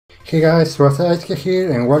Hey guys, Daisuke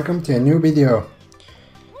here and welcome to a new video.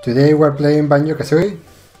 Today we're playing Banjo-Kazooie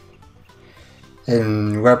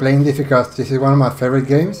and we're playing this because this is one of my favorite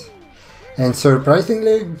games and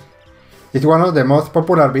surprisingly it's one of the most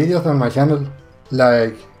popular videos on my channel.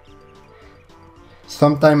 Like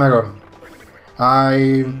some time ago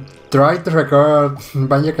I tried to record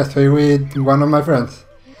Banjo-Kazooie with one of my friends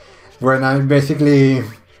when I basically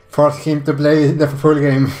forced him to play the full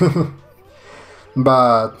game.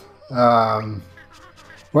 But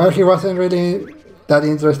well, he wasn't really that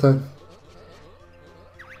interested,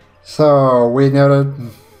 so we never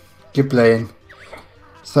keep playing.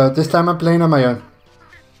 So this time I'm playing on my own.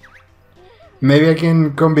 Maybe I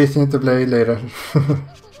can convince him to play later.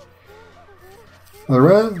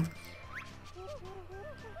 Alright,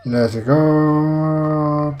 let's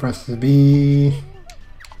go. Press B.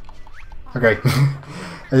 Okay,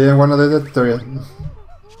 I didn't want to do the tutorial.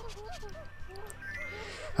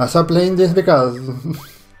 I stopped playing this because,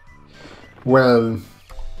 well,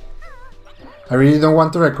 I really don't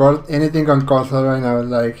want to record anything on console right now.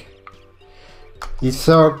 Like, it's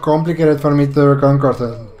so complicated for me to record on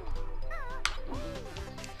console.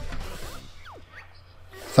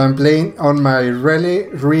 So I'm playing on my really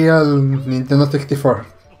real Nintendo 64.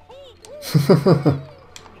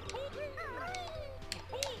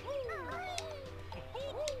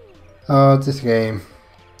 Oh, this game.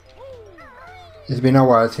 It's been a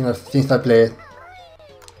while since I played.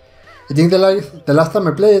 I think the last time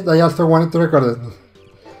I played, I also wanted to record it.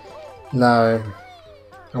 Like,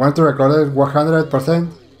 I wanted to record it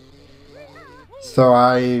 100%. So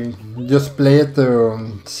I just played it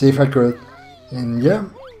to see if I could. And yeah.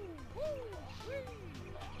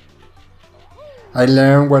 I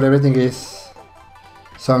learned what everything is.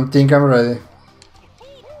 So I think I'm ready.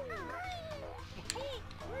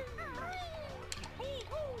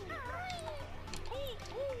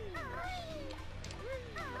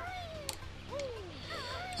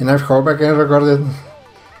 And I hope I can record it,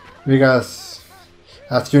 because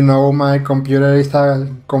as you know my computer is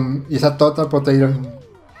a total potato.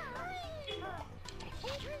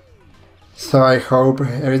 So I hope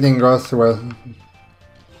everything goes well.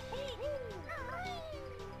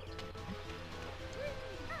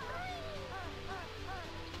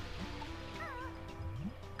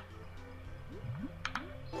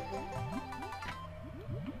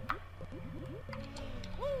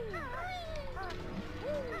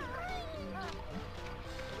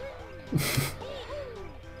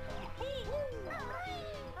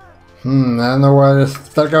 I don't know why it's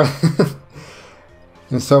stuck out.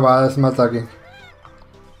 I'm so bad at small talking.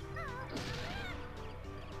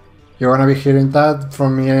 You're gonna be hearing that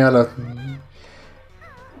from me a lot.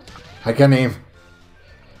 I can aim.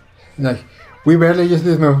 Like, we barely use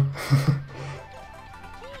this move.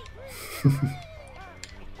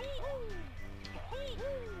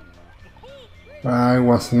 Right,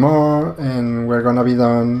 once more, and we're gonna be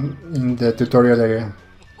done in the tutorial area,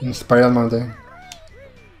 in Spiral Mountain.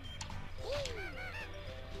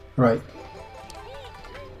 Right.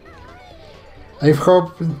 I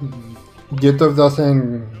hope YouTube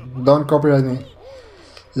don't copyright me.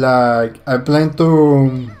 Like, I plan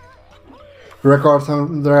to record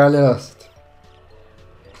some Really Lost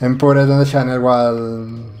and put it on the channel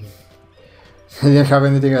while I didn't have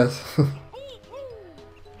anything else.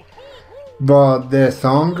 But the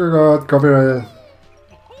song got copyrighted,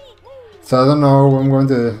 so I don't know what I'm going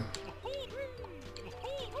to do.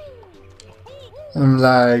 I'm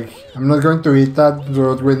not going to eat that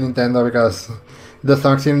road with Nintendo because the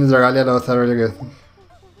songs in Really Lost are really good.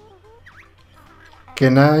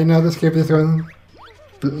 Can I not escape this one?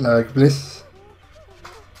 Like, please?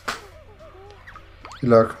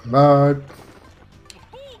 Look, bye.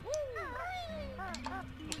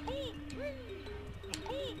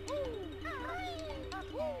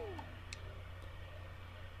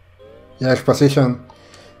 Yeah, exposition.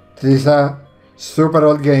 This is a super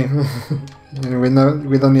old game. And we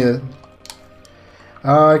don't need it.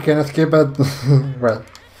 Oh, I can skip it. Well,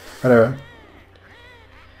 whatever.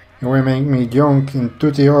 You will make me young and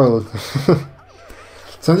tooty old.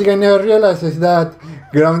 Something I never realized is that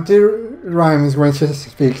Grunty rhymes when she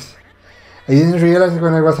speaks. I didn't realize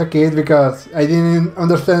when I was a kid because I didn't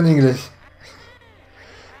understand English.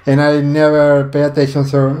 And I never pay attention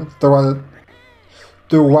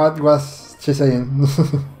to what was she saying.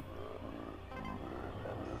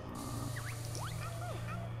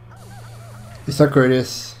 It's so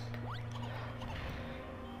curious.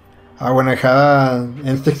 When I had an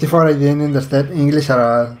N64 I didn't understand English at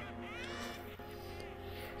all.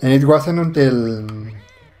 And it wasn't until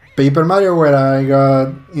Paper Mario where I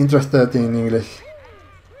got interested in English.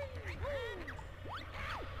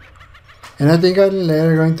 And I think I'm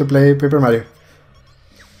later going to play Paper Mario.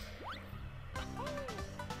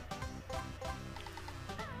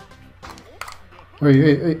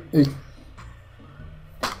 Wait.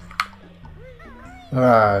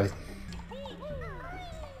 Alright.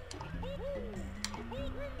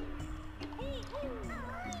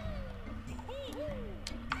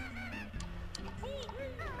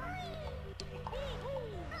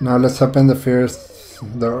 Now let's open the first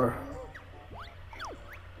door.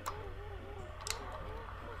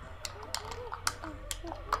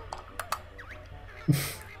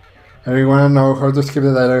 I really wanna know how to skip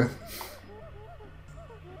the dialogue.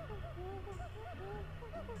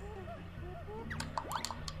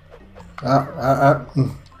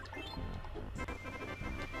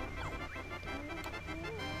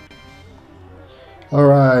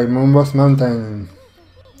 Alright, Mumbo's Mountain.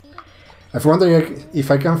 I've wondered if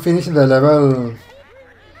I can finish the level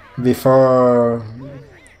before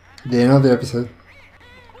the end of the episode.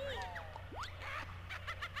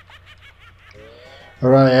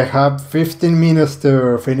 Alright, I have 15 minutes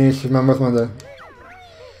to finish Mumbo's Mountain.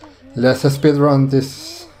 Let's speedrun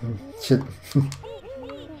this shit.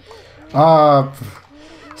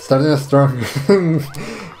 Starting strong.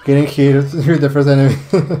 Getting hit with the first enemy.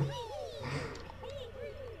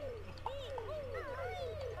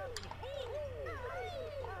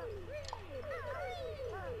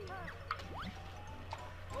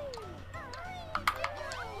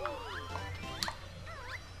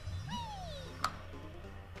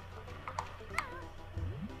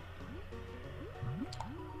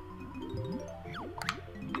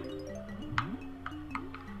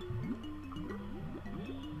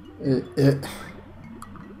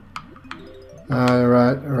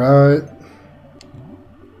 Right.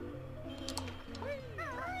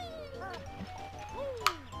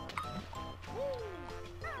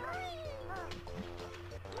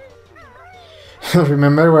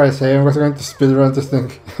 Remember what I said I was going to speedrun this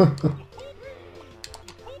thing.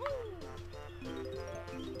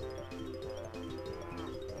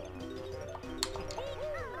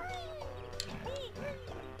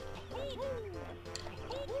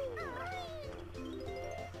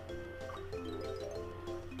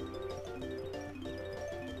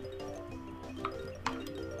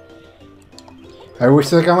 I wish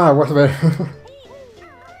the camera was better.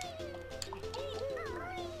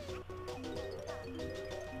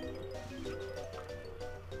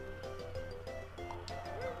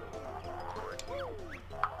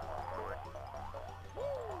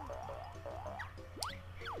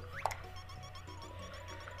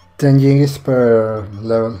 $10 gigs per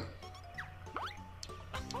level.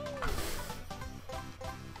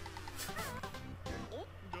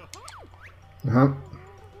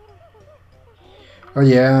 Oh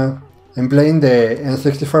yeah, I'm playing the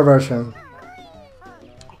N64 version.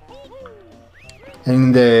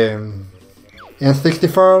 And the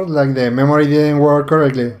N64, like the memory didn't work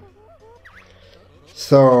correctly.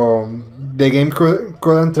 So the game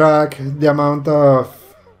couldn't track the amount of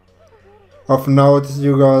notes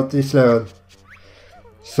you got each level.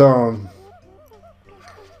 So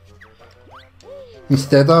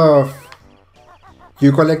instead of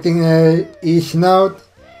you collecting each note,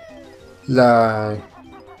 like,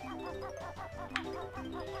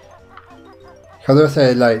 how do I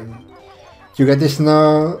say it? Like, you get this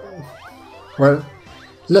note. Well,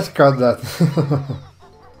 let's cut that.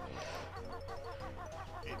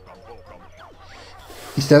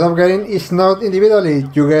 Instead of getting each note individually,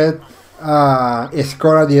 you get a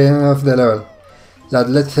score at the end of the level. That,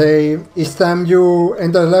 let's say, each time you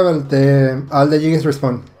enter the level, all the gigs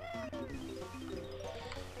respawn.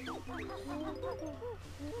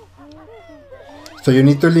 So you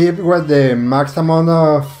need to leave with the max amount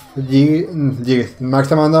of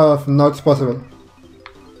max amount of notes possible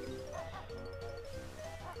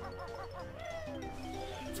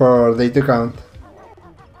for they to count.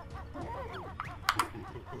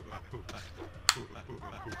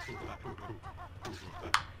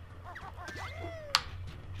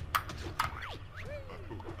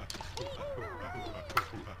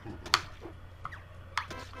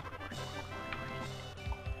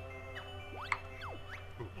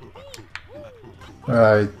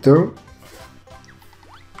 Right, two.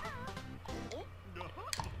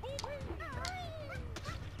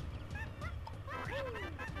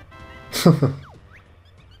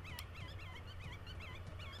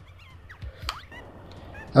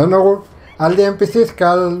 I don't know, all the NPCs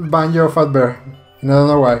call Banjo Fat Bear, and I don't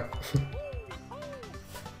know why.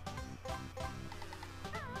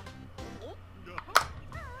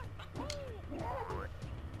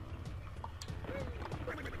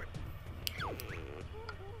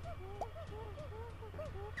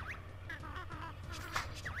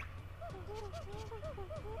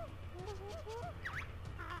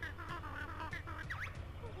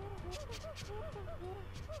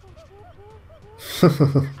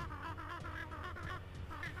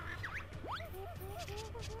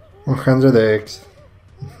 $100.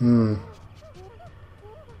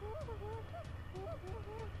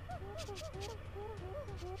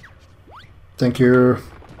 Thank you.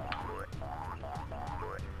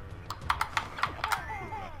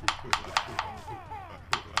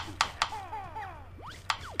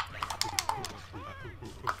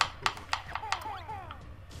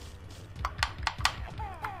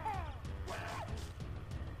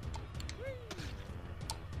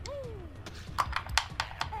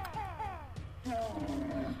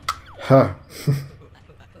 Huh.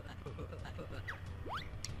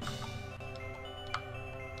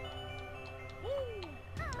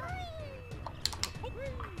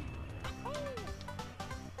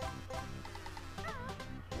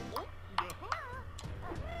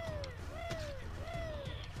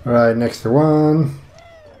 Alright, next one.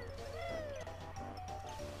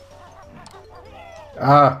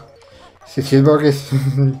 Ah, this hitbox is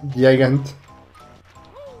gigant.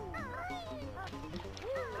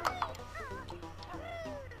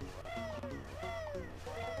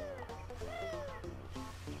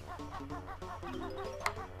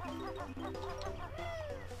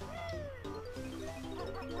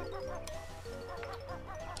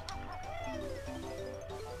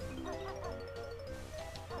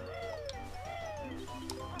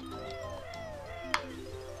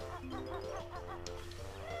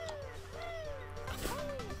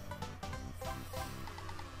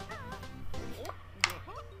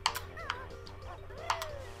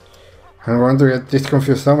 I'm going to get this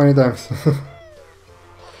confused so many times.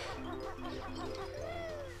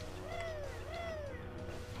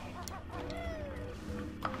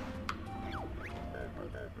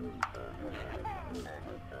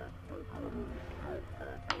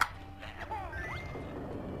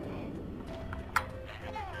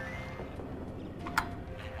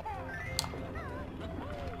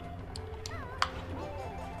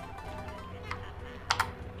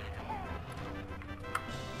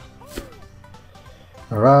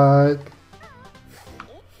 Alright.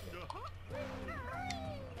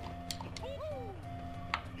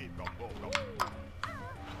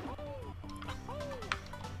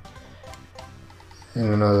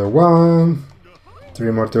 And another one.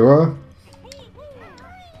 3 more to go.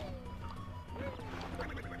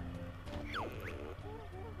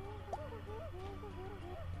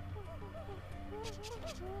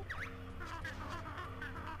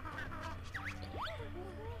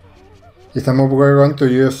 It's a move we're going to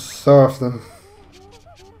use so often.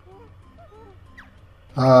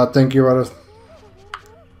 Thank you, Varus.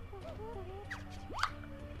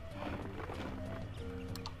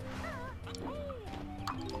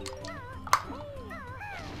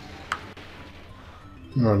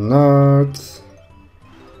 More notes.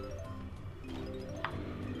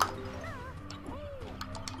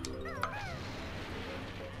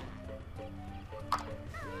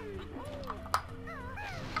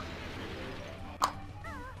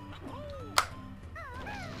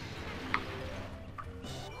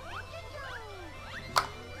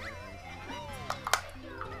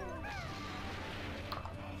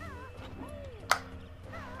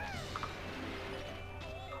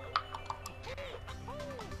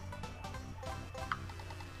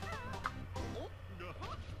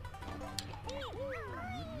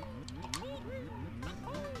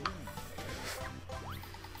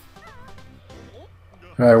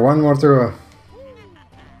 Right, one more to go.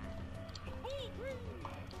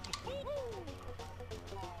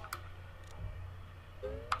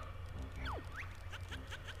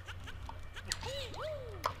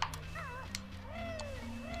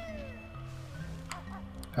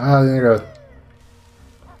 I didn't get it.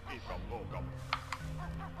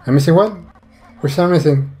 I'm missing one? Which am I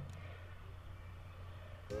missing?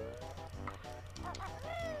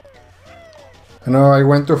 No, I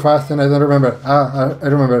went too fast and I don't remember. I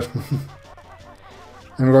remember.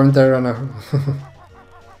 I'm going there right now.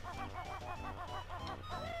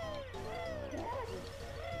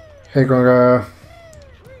 Hey, Conga.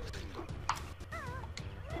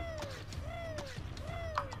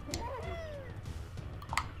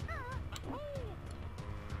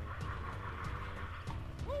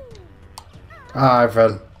 I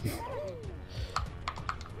fell.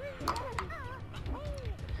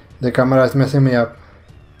 The camera is messing me up.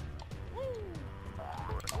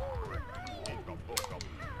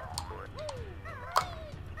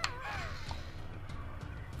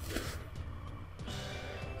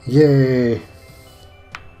 Yay!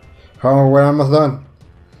 Oh, we're almost done.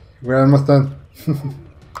 We're almost done.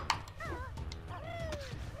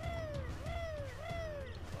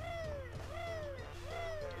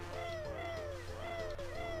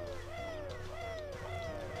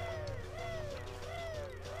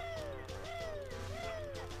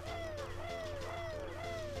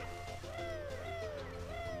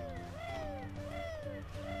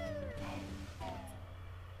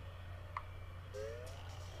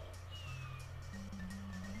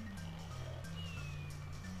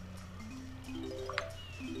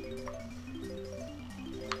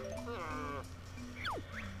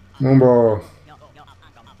 Mumbo.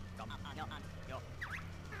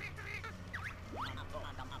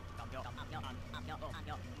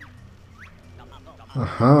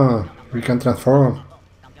 Aha, we can transform.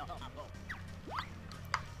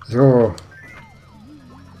 Let's go.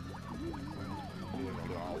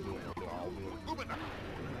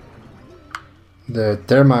 The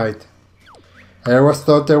termite. I always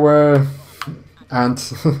thought they were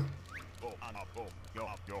ants.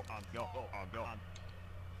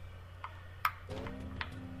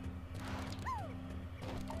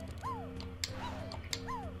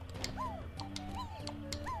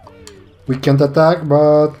 We can't attack,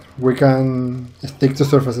 but we can stick to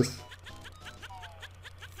surfaces.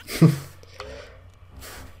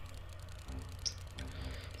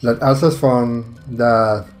 That also is fun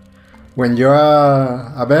that when you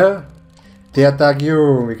are a bear, they attack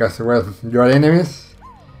you because, well, you are enemies.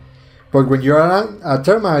 But when you are a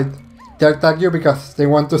termite, they attack you because they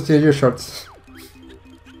want to steal your shorts.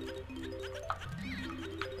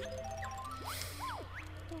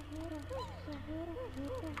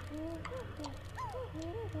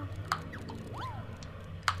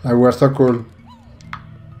 I was so cool.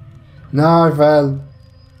 No, I fell.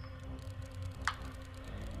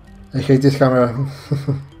 I hate this camera.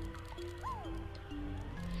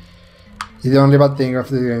 It's the only bad thing of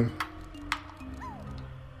the game.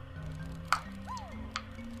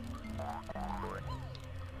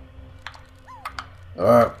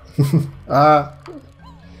 Ah. Ah.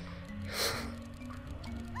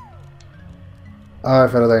 Ah, I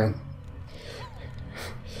fell again.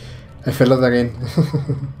 I fell again.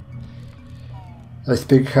 I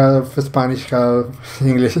speak half Spanish, half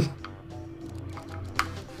English.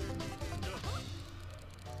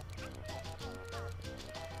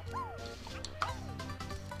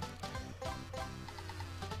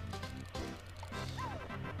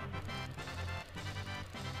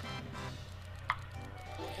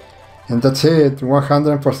 And that's it,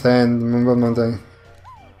 100% Mumbo Mountain.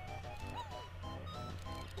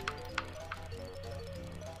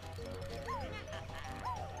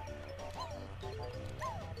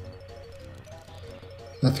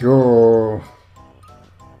 Let's go.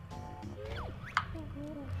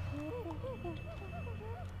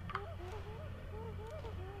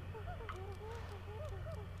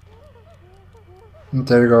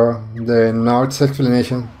 There you go, the notes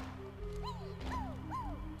explanation.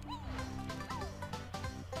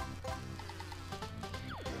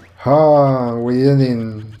 Ah, we did it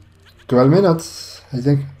in 12 minutes, I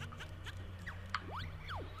think.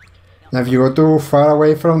 Now if you go too far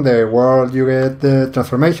away from the world, you get the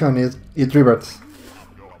transformation, it reverts.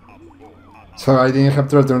 So I didn't have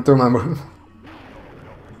to return to Mumbo.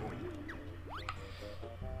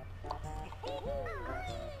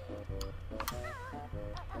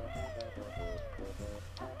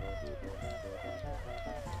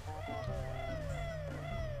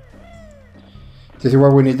 This is why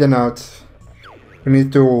we need the notes. We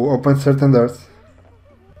need to open certain doors.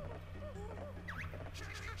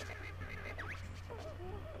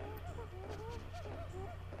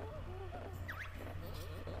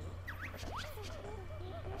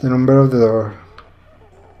 The number of the door.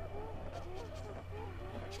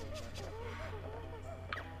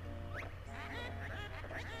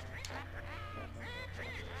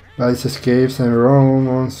 Lights, escapes, and roam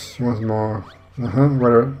once more.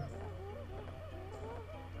 Whatever.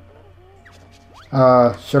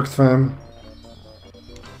 Shocked fam.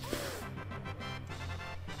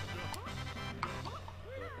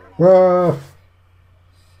 Whoa!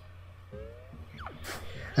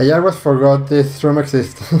 I always forgot this room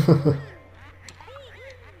exists.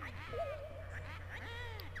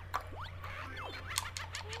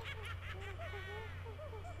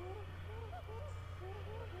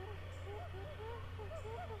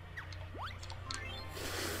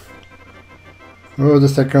 Oh, the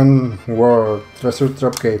second world, treasure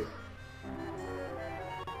trap cave.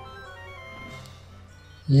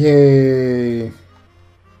 Yay!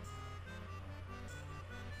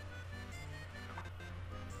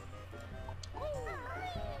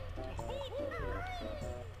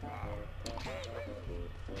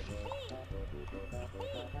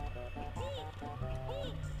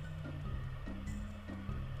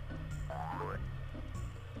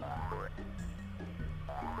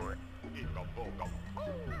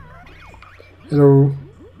 Hello.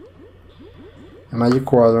 A magic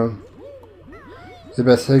quadrant. It's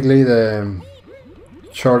basically the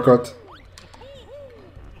shortcut.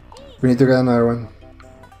 We need to get another one.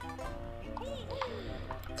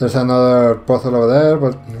 There's another puzzle over there,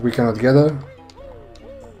 but we cannot get it.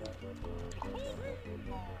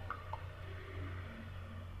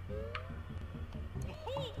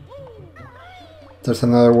 There's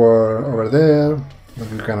another wall over there,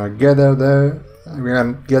 but we cannot get there. We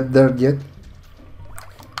can't get there yet.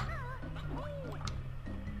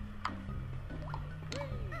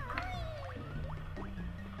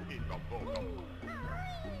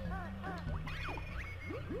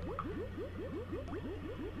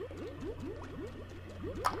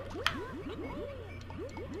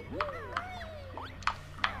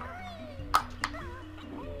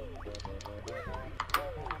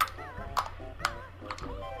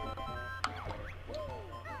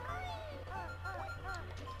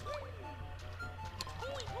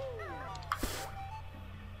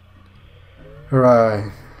 Right.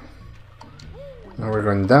 Now we're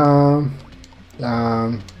going down,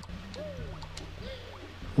 down.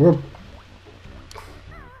 Whoop.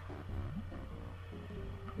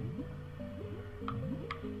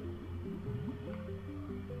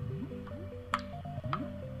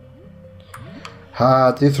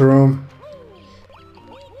 This room.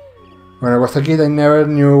 When I was a kid, I never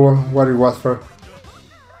knew what it was for.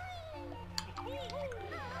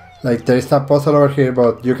 Like, there is a puzzle over here,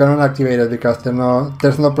 but you cannot activate it because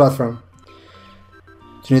there's no platform.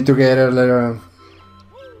 You need to get it later on.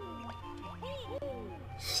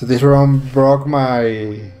 So this room broke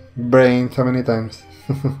my brain so many times.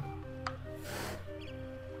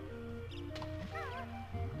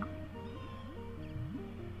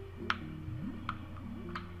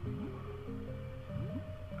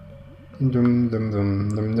 Dum dum dum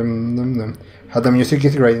dum dum dum dum. How the music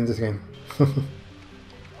is great in this game.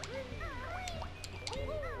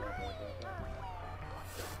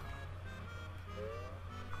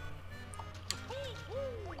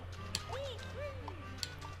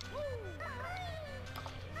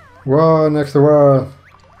 Whoa, next world.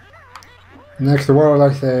 Next world,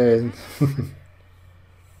 I said.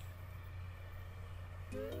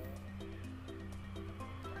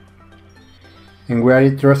 And we are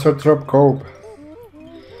at Treasure Drop Cove.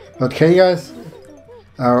 But hey guys,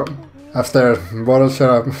 after bottle shut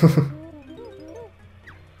up.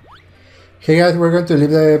 Hey guys, we're going to leave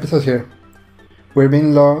the episode here. We've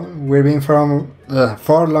been for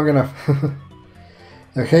long enough.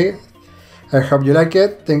 Okay, I hope you like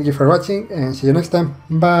it. Thank you for watching and see you next time.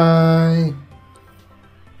 Bye.